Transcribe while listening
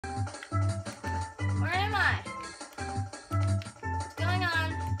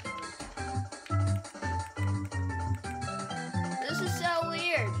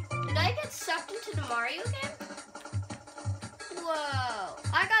sucked into the Mario game? Whoa,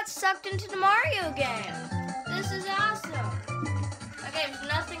 I got sucked into the Mario game. This is awesome. Okay, there's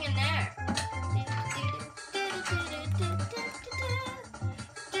nothing in there.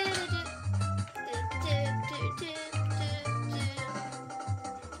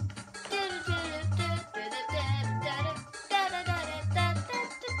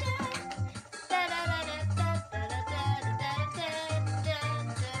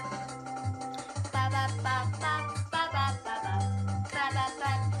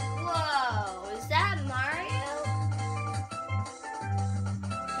 Whoa, is that Mario?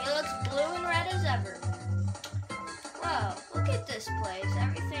 He looks blue and red as ever. Whoa, look at this place.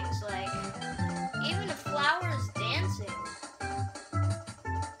 Everything's like, even the flower is dancing.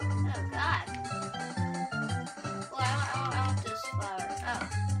 Oh God. Well, I want this flower. Oh.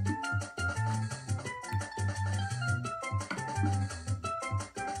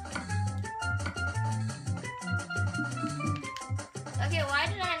 Okay, why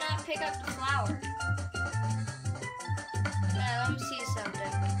did I not pick up the flower? Yeah, let me see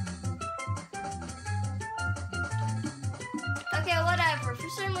something. Okay, whatever. For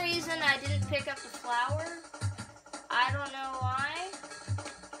some reason, I didn't pick up the flower. I don't know why.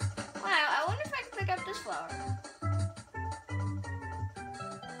 Wow, I wonder if I can pick up this flower.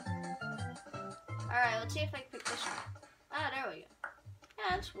 Alright, let's see if I can pick this one. Oh, there we go. Yeah,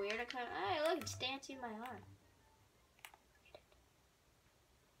 that's weird. I kind of, hey, look, it's dancing in my arm.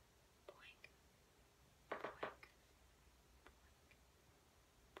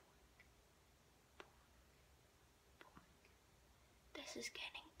 This is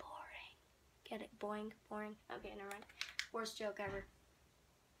getting boring. Get it? Boing, boring. Okay, never mind. Worst joke ever.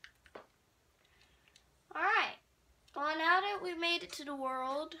 Alright. Well, now that we made it to the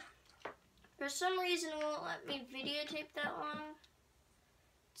world, for some reason it won't let me videotape that long.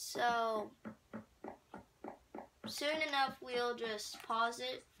 So, soon enough we'll just pause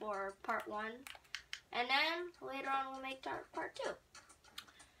it for part 1. And then, later on we'll make part 2.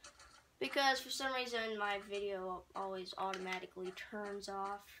 Because for some reason my video always automatically turns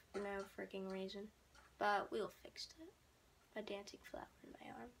off for no freaking reason. But we'll fix it. A dancing flower in my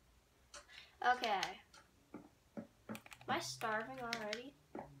arm. Okay. Am I starving already?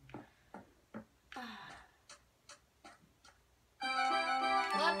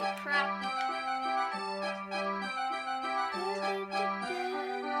 What the crap?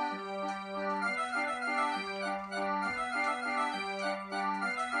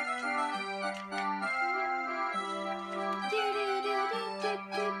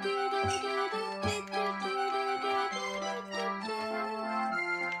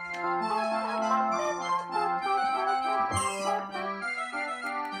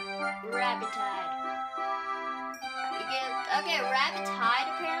 Okay, rabbits hide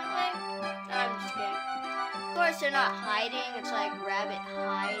apparently. No, I'm just kidding. Of course they're not hiding, it's like rabbit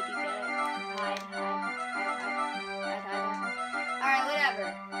hide, you get it? Hide. Alright, whatever.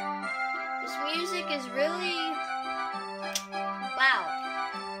 This music is really loud.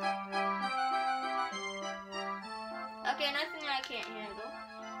 Okay, nothing I can't handle.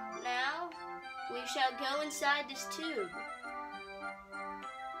 Now, we shall go inside this tube.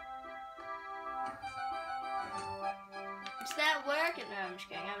 Is that working? No, I'm just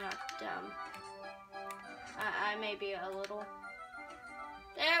kidding. I'm not dumb. I may be a little.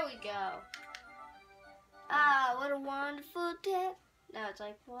 There we go. Ah, what a wonderful day. No, it's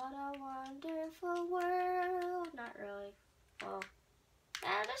like, what a wonderful world. Not really. Well,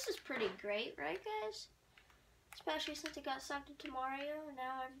 this is pretty great, right, guys? Especially since it got sucked into Mario, and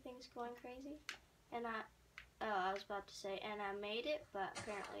now everything's going crazy. And I was about to say, and I made it, but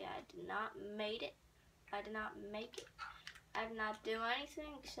apparently I did not make it. I did not make it. I did not do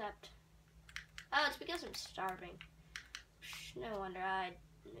anything except... Oh, it's because I'm starving. No wonder I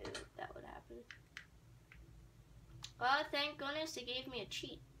knew that would happen. Well, thank goodness they gave me a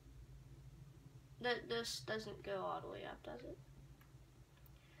cheat. This doesn't go all the way up, does it?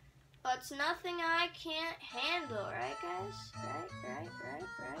 But it's nothing I can't handle, right, guys? Right.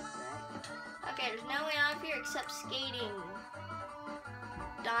 Okay, there's no way out of here except skating.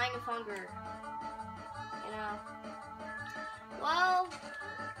 Dying of hunger. You know. Well,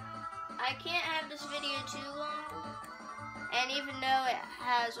 I can't have this video too long, and even though it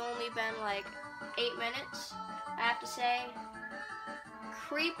has only been like 8 minutes, I have to say,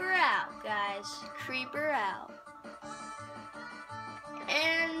 creeper out, guys, creeper out.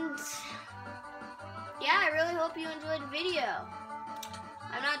 And yeah, I really hope you enjoyed the video.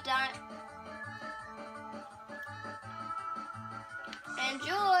 I'm not done.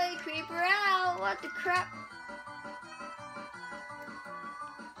 Enjoy, creeper out, what the crap.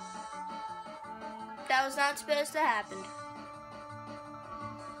 that was not supposed to happen.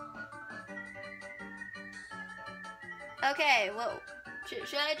 Okay, well,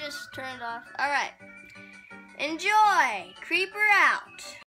 should I just turn it off? Alright. Enjoy! Creeper out!